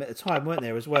around him at the time, weren't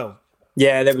there, as well?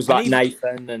 Yeah, there was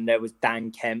Nathan, and there was Dan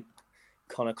Kemp,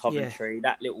 Connor Coventry,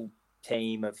 that little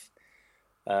team of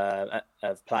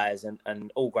players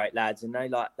and all great lads, and they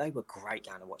were great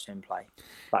going to watch them play.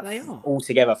 Like, they are. All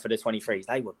together for the 23s,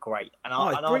 they were great. And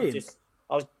I just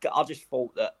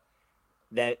thought that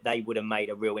they would have made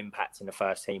a real impact in the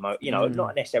first team. You know,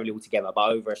 not necessarily all together, but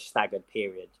over a staggered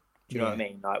period. Do you know what I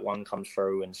mean? Like one comes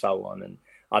through and so on. And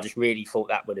I just really thought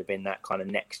that would have been that kind of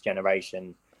next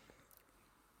generation,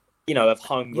 you know, of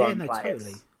homegrown players.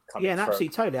 Totally. Coming through. Absolutely,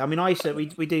 totally. I mean, I used to,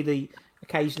 we do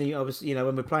occasionally, obviously, you know,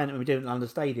 when we're playing it, when we do it in London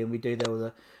Stadium, we do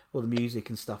all the music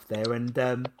and stuff there.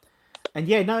 And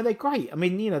yeah, no, they're great. I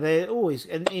mean, you know, they're always,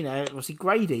 and you know, obviously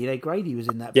Grady. You know, Grady was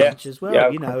in that bunch as well. Yeah,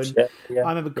 you know, course, and I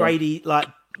remember Grady like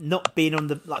not being on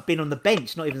the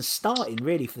bench, not even starting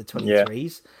really for the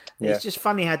 23s. Yeah. It's just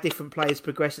funny how different players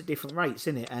progress at different rates,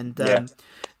 isn't it? And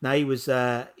no, he was,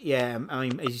 I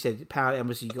mean, as you said, power.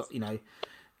 Obviously, you got, you know,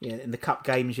 in the cup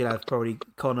games, you'll have probably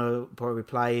Connor probably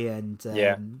play and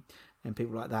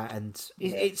people like that. And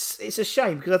it's a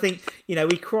shame because I think, you know,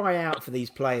 we cry out for these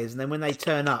players, and then when they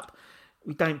turn up,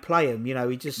 we don't play them. You know,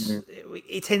 we just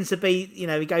it tends to be, you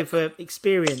know, we go for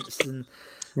experience and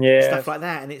stuff like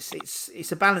that, and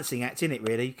it's a balancing act, isn't it?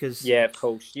 Really, because of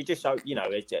course, you just hope, you know,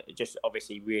 it just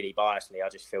obviously really biasly, I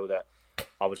just feel that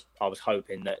I was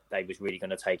hoping that they was really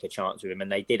going to take a chance with him,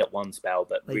 and they did at one spell,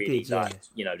 but they really did,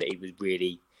 you know, that he was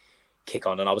really kick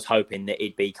on, and I was hoping that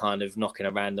he'd be kind of knocking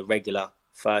around the regular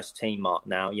first team mark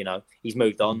now. You know, he's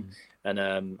moved on, and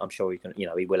I'm sure he can, you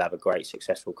know, he will have a great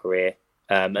successul career.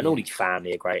 And all his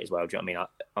family are great as well. Do you know what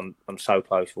I mean? I'm so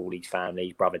close with all his family.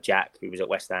 His brother Jack, who was at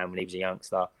West Ham when he was a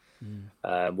youngster,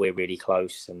 we're really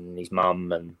close, and his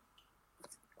mum and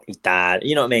his dad.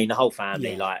 You know what I mean? The whole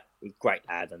family, like, he's a great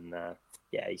lad, and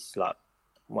he's like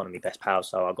one of my best pals.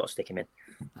 So I've got to stick him in.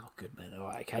 Oh, good man. All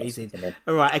right, okay, he's in.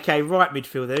 All right, okay, right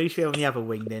midfielder. Who's on the other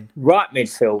wing then? Right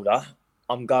midfielder,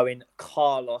 I'm going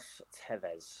Carlos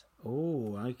Tevez.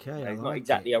 Oh, okay. He's not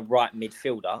exactly a right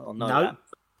midfielder. I know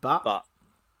that, but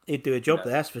he'd do a job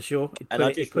there, that's for sure. And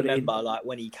I just remember, like,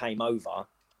 when he came over,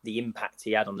 the impact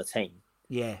he had on the team.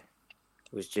 Yeah.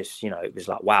 Was just, you know, it was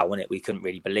like, wow, wasn't it? We couldn't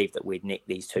really believe that we'd nicked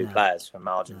these two players from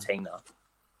Argentina.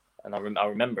 And I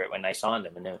remember it when they signed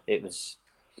him, and it was...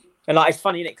 And, like, it's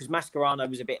funny, isn't it? Because Mascherano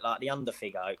was a bit like the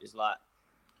underfigure. It was like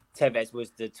Tevez was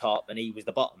the top and he was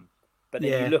the bottom. But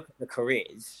then you look at the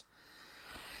careers...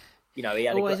 You know,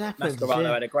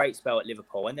 Mascherano had a great spell at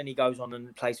Liverpool, and then he goes on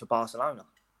and plays for Barcelona.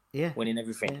 Yeah, winning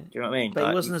everything. Do you know what I mean? But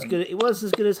it wasn't as good. It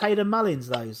wasn't as good as Hayden Mullins,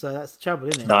 though. So that's the trouble,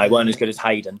 isn't it? No, it weren't as good as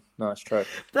Hayden. No, that's true.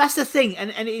 But that's the thing,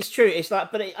 and it's true. It's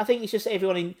like, but I think it's just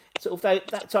everyone in sort of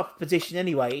that type of position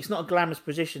anyway. It's not a glamorous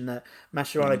position that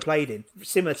Mascherano played in,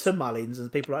 similar to Mullins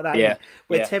and people like that. Yeah,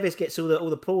 where Tevez gets all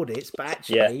the plaudits, but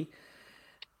actually.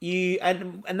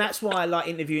 And that's why I like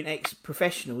interviewing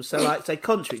ex-professionals. So, like, say,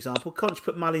 Conch, for example. Conch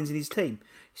put Mullins in his team.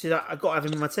 He said, I've got to have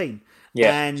him in my team.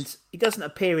 Yeah. And he doesn't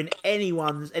appear in any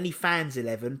fans'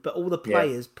 11, but all the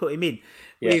players put him in.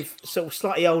 With sort of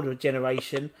slightly older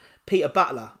generation, Peter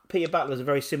Butler. Peter Butler's a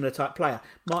very similar type player.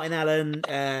 Martin Allen,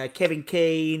 Kevin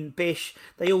Keane, Bish,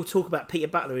 they all talk about Peter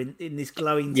Butler in this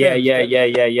glowing terms.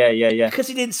 Yeah. Because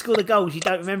he didn't score the goals, you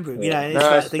don't remember him. You know, and it's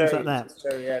like things like that.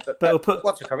 True, yeah. But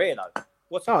what's a career, though?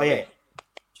 What's a career?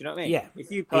 Do you know what I mean? Yeah.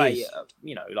 If you play,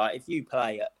 you know, like if you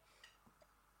play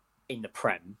in the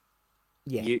Prem,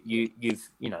 you've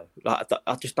you know, like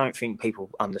I just don't think people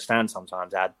understand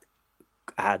sometimes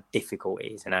how difficult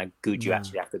it is and how good you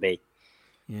actually have to be.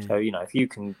 Yeah. So, you know, if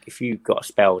you've got a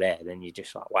spell there, then you're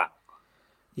just like, wow.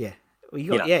 Yeah. Well,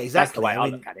 you got, exactly. That's the way I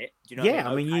look at it. Do you know what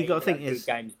I mean? You got to think good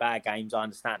games, bad games. I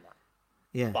understand that.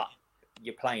 Yeah. But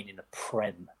you're playing in the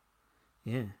Prem.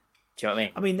 Yeah. Do you know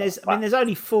what I mean? There's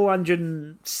only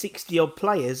 460 odd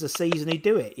players a season who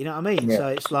do it. You know what I mean? Yeah. So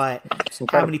it's like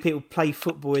how many people play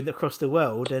football across the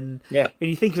world, and when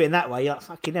you think of it in that way, you're like,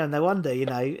 fucking hell, no wonder. You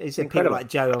know, it's people like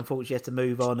Joe unfortunately has to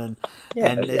move on, and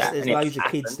there's loads of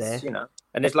kids there. You know,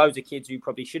 and there's loads of kids who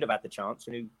probably should have had the chance,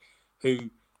 and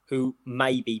who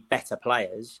may be better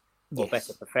players or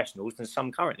better professionals than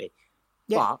some currently.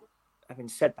 Yeah. But having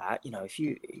said that, you know, if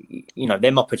you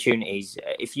them opportunities,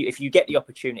 if you get the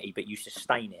opportunity but you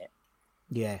sustain it,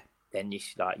 then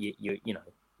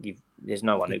there's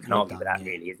no one who can argue with that,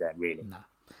 really, is there? Really,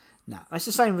 no. It's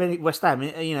the same with West Ham.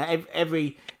 You know,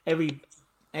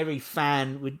 every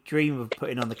fan would dream of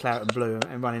putting on the claret and blue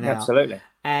and running out. Absolutely.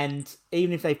 And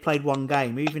even if they've played one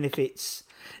game, even if it's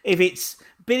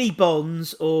Billy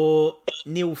Bonds or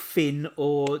Neil Finn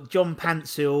or John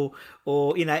Pansel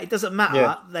or, you know, it doesn't matter.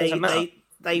 Yeah,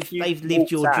 they've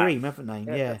lived your dream, haven't they?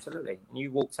 Yeah, absolutely. And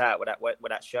you walked out with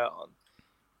that shirt on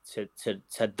to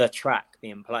the track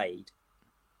being played.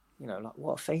 You know, like,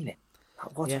 what a feeling!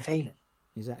 What a feeling!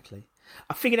 Exactly.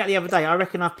 I figured out the other day. I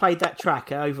reckon I've played that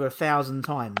track over 1,000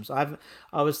 times.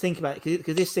 I was thinking about it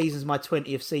because this season's my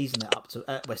 20th season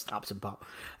at West Upton Park,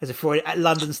 at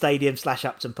London Stadium /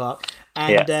 Upton Park,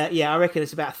 and I reckon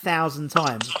it's about 1,000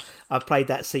 times I've played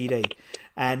that CD,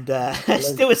 and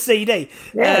still a CD.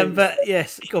 But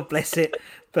yes, God bless it.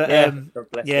 But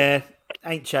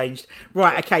ain't changed.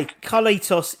 Right, okay.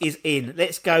 Carlitos is in.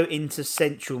 Let's go into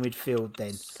central midfield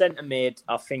then. Centre mid,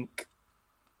 I think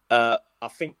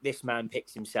this man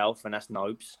picks himself, and that's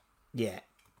Nobes. Yeah.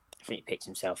 I think he picks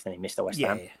himself, then he Mr. West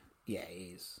Ham. Yeah,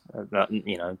 he is.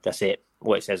 That's it.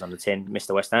 What it says on the tin,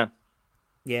 Mr. West Ham.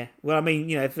 Yeah. Well, I mean,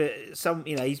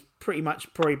 he's pretty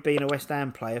much probably been a West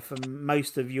Ham player for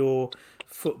most of your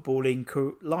footballing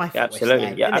life. Yeah, absolutely.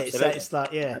 West Ham, absolutely. So it's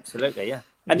like, absolutely. Yeah.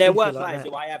 And there were players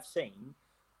who I have seen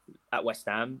at West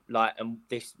Ham, and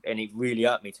it really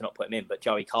hurt me to not put him in. But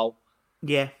Joey Cole.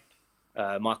 Yeah.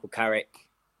 Michael Carrick.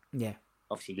 Yeah.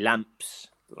 Obviously, Lamps,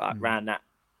 ran that,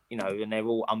 and they're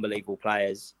all unbelievable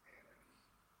players.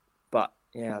 But,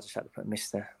 I just had to put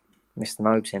Mr.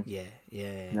 Nobes in. Yeah.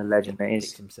 The legend that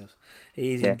is. Himself.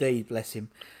 He is indeed, bless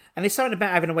him. And there's something about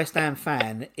having a West Ham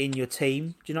fan in your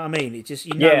team. Do you know what I mean? It just,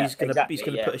 he's going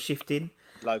to put a shift in.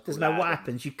 Doesn't know what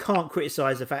happens. You can't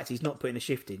criticise the fact he's not putting a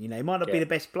shift in. He might not be the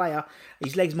best player.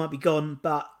 His legs might be gone,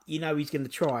 but he's going to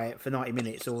try it for 90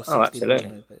 minutes or 60 minutes.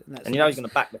 Absolutely. And he's going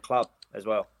to back the club as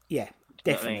well. Yeah,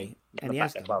 definitely. I mean? And he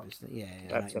has done, obviously. Yeah,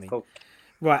 that's cool.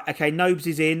 Right, okay, Nobes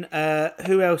is in.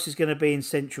 Who else is going to be in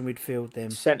central midfield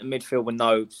then? Centre midfield with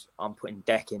Nobes, I'm putting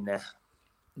Deck in there.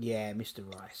 Yeah, Mr.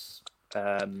 Rice.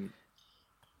 I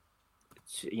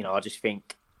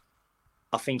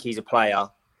think he's a player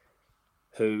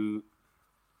who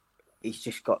he's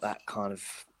just got that kind of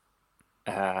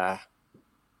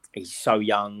he's so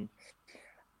young,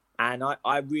 and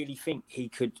I really think he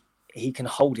can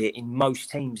hold it in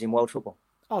most teams in world football.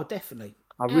 Oh, definitely.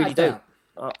 I really do.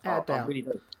 I really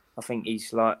do. I think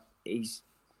he's obviously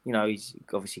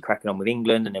cracking on with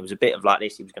England, and there was a bit of like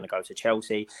this. He was going to go to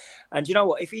Chelsea, and you know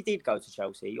what? If he did go to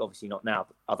Chelsea, obviously not now.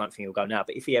 I don't think he'll go now.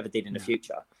 But if he ever did in the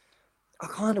future, I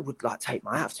kind of would take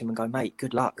my hat to him and go, mate,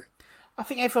 good luck. I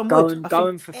think everyone would. Go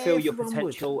and fulfil your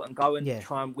potential and go and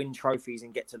try and win trophies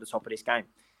and get to the top of this game.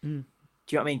 Do you know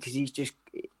what I mean? Because he's just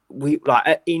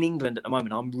in England at the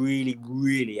moment. I'm really,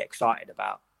 really excited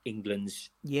about England's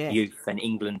youth and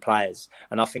England players,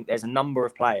 and I think there's a number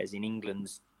of players in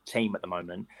England's team at the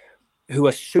moment who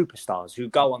are superstars, who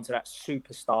go onto that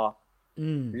superstar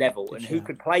level, and who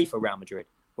could play for Real Madrid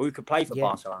or who could play for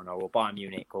Barcelona or Bayern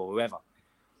Munich or whoever.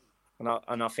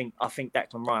 And I think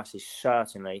Declan Rice is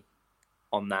certainly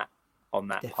on that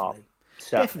path.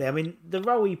 Definitely. I mean, the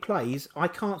role he plays, I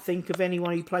can't think of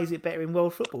anyone who plays it better in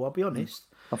world football. I'll be honest.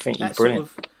 I think he's brilliant.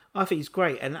 I think he's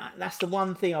great, and that's the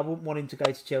one thing I wouldn't want him to go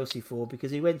to Chelsea for,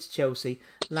 because he went to Chelsea,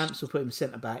 Lamps will put him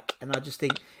centre back, and I just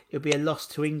think it'll be a loss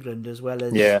to England as well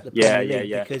as the Premier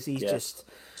League, because he's just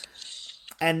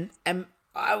I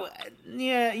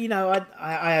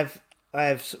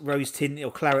have rose tinted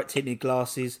or claret tinted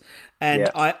glasses, and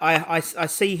I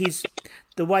see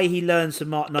the way he learns from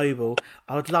Mark Noble.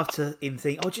 I would love to him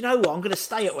think, do you know what? I'm going to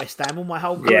stay at West Ham all my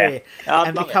whole career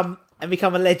and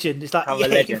become a legend. It's like a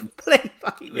legend. But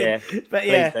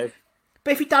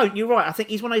if you don't, you're right. I think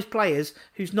he's one of those players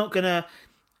who's not going to.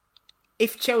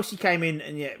 If Chelsea came in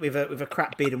and with a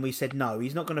crap bid and we said no,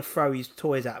 he's not going to throw his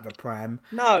toys out of a pram.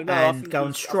 And go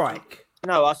and strike.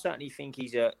 I certainly think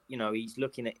he's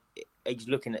looking at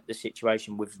the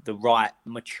situation with the right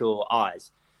mature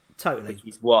eyes. Totally. Which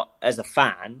is what, as a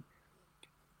fan,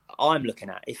 I'm looking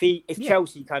at. If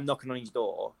Chelsea came knocking on his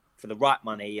door for the right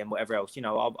money and whatever else,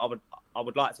 I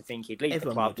would like to think he'd leave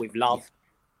the club with love.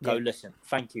 Go, listen,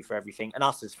 thank you for everything. And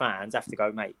us as fans have to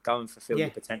go, mate, go and fulfil your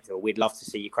potential. We'd love to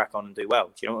see you crack on and do well.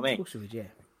 Do you know what I mean? Of course we would, yeah.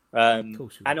 Of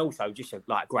course we would. And also, just a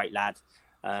great lad.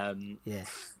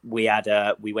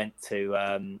 We went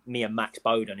to me and Max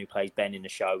Bowden, who plays Ben in the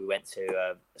show. We went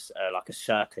to a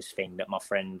circus thing that my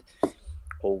friend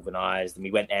organised, and we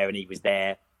went there, and he was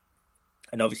there.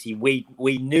 And obviously, we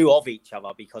knew of each other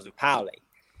because of Powley.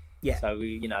 Yeah. So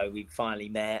we finally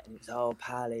met, and it was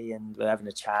Powley, and we're having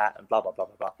a chat, and blah blah blah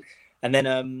blah blah. And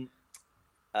then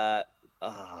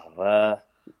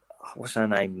what's her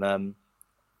name?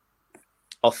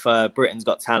 Off Britain's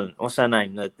Got Talent. What's her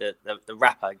name? The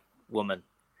rapper woman.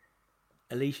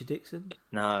 Alicia Dixon?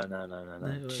 No.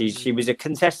 She was a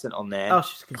contestant on there. Oh,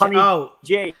 she's Honey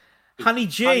G. Honey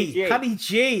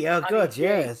G. Oh, God,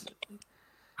 yes.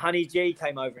 Honey G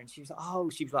came over and she was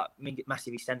like,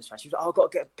 massively Senders fan. She was like, I've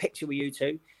got to get a picture with you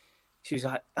two. She was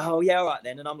like, oh, yeah, all right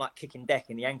then. And I'm like kicking Deck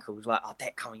in the ankle. Like,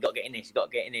 Deck, come on, you got to get in this.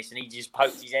 And he just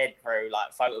poked his head through,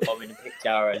 like, photobombing the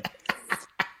picture. And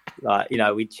Like, you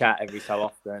know, we'd chat every so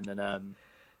often, and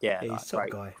yeah, he's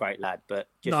like, great lad. But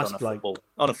just nice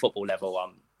on a football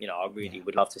level, you know, I really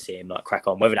would love to see him like crack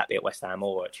on, whether that be at West Ham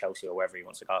or at Chelsea or wherever he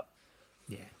wants to go.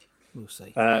 Yeah, we'll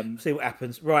see. See what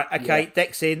happens. Right, okay,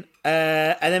 Deck's in,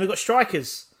 and then we've got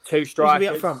strikers. 2 strikers.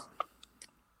 Who's up front?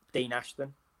 Dean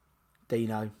Ashton.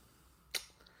 Dino.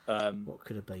 What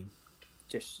could have been?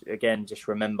 Just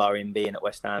remember him being at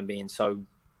West Ham, being so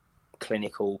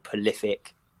clinical,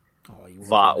 prolific,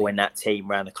 vital in that team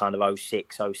around the kind of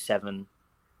 06, 07,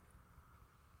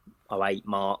 08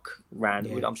 mark.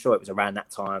 I'm sure it was around that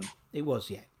time. It was,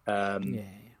 yeah. And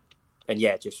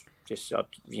yeah, just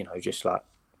you know, just like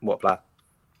what a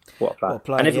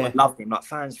player. And everyone loved him, like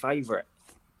fans' favourite.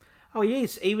 Oh, he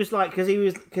is. He was like, because he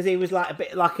was like a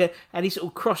bit like and he sort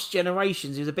of crossed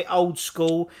generations. He was a bit old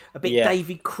school, a bit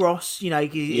David Cross. You know,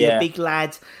 he's a big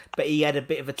lad, but he had a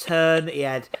bit of a turn. He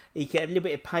had a little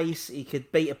bit of pace. He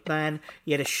could beat a man.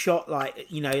 He had a shot like,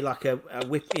 you know, like a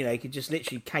whip. You know, he could just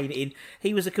literally cane it in.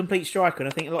 He was a complete striker,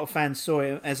 and I think a lot of fans saw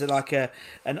him as an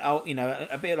old, you know,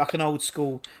 a bit like an old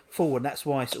school forward. That's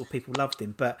why sort of people loved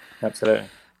him. But absolutely.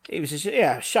 It was just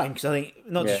a shame because I think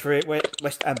not just for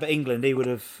West Ham but England, he would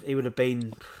have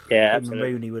been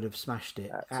Rooney would have smashed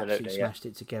it, absolutely smashed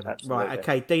it together. Absolutely. Right,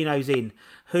 okay, Dino's in.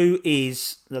 Who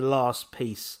is the last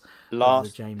piece? Of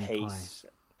the Jamie Pie?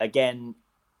 Again,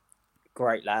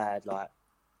 great lad like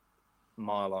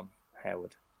Marlon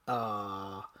Harewood.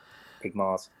 Big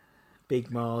Mars.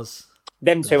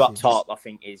 Them two up top, I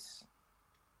think it's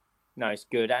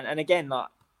good, and again like.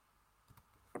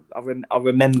 I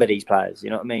remember these players, you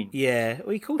know what I mean? Yeah,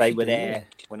 well, they were there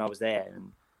when I was there,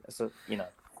 and so you know.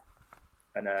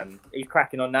 And he's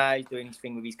cracking on now. He's doing his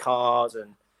thing with his cars,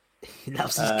 and he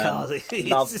loves his cars. He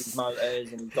loves his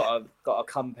motors, and he's got a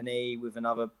company with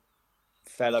another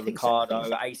fella, Ricardo,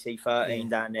 AC13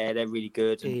 down there. They're really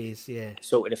good. He is, yeah.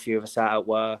 Sorted a few of us out at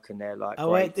work, and they're like,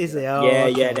 is they?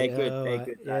 Yeah, they're good. They're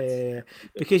good. Yeah.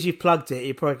 Because you plugged it,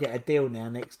 you probably get a deal now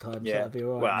next time. So that'll be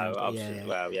all right. Well, absolutely.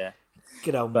 Well, yeah.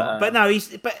 Good old man. But no,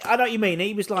 but I know what you mean.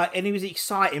 He was like, and he was an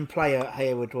exciting player.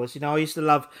 Harewood was, you know. I used to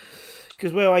love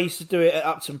because where I used to do it at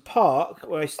Upton Park,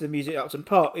 where I used to do music at Upton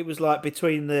Park, it was like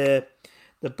between the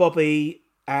Bobby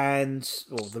and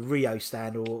the Rio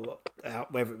stand or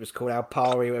whatever it was called,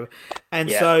 Alpari, or whatever.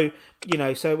 And so you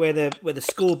know, so where the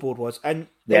scoreboard was, and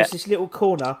there was this little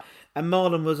corner. And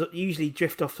Marlon was usually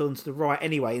drift off onto the right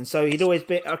anyway. And so he'd always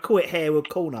I call it Harewood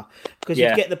corner because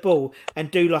he'd get the ball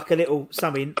and do like a little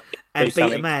something and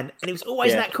beat a man. And it was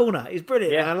always in that corner. It was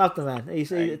brilliant. And I loved the man.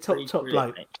 He's a top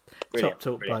bloke. Top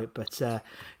bloke. But No,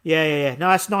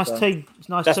 that's a nice team. It's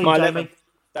a nice team, Jamie.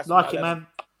 Like it, man.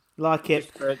 Like it.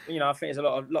 You know, I think there's a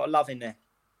lot of love in there.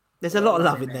 There's a lot of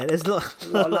love in there. There's a lot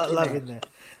of love in there.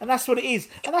 And that's what it is.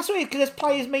 And that's what it is, because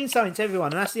players mean something to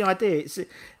everyone. And that's the idea. It's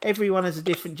everyone has a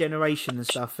different generation and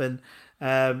stuff. And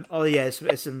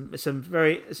it's some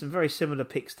very similar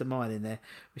picks to mine in there,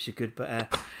 which are good.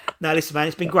 But no, listen, man,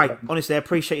 it's been great. Honestly, I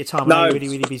appreciate your time. I'm really,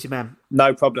 really busy, man.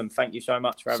 No problem. Thank you so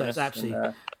much for having us.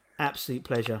 It's absolute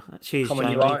pleasure. Cheers, Come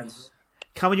on, your eyes.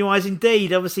 Come on, your eyes,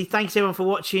 indeed. Obviously, thanks everyone for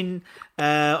watching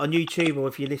on YouTube, or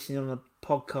if you're listening on the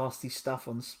podcasty stuff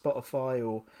on Spotify,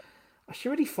 or I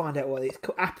should really find out what it's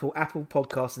called. Apple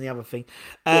Podcasts and the other thing.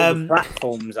 All the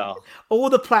platforms are all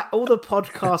the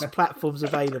podcast platforms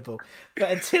available.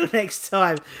 But until next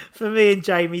time, for me and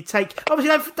Jamie,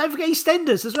 obviously don't forget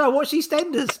EastEnders as well. Watch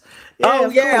EastEnders.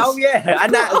 And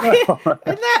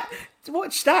that.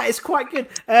 Watch that, it's quite good.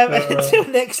 Until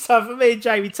next time, for me and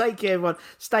Jamie, take care, everyone.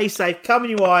 Stay safe, come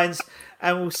in your irons,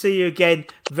 and we'll see you again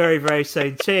very, very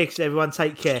soon. Cheers, everyone.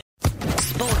 Take care.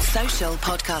 Sports Social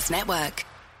Podcast Network.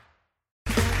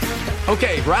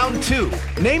 Okay, round 2.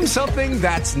 Name something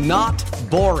that's not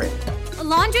boring. A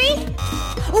laundry?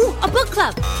 Ooh, a book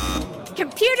club.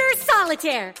 Computer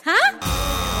solitaire,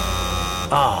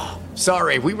 huh?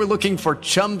 Sorry, we were looking for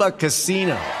Chumba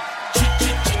Casino.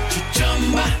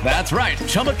 That's right.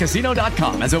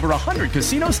 ChumbaCasino.com has over 100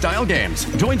 casino-style games.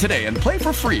 Join today and play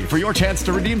for free for your chance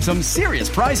to redeem some serious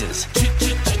prizes.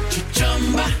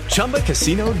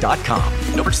 ChumbaCasino.com.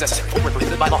 No purchase necessary. Void where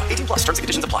prohibited by law. 18+ terms and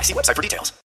conditions apply. See website for details.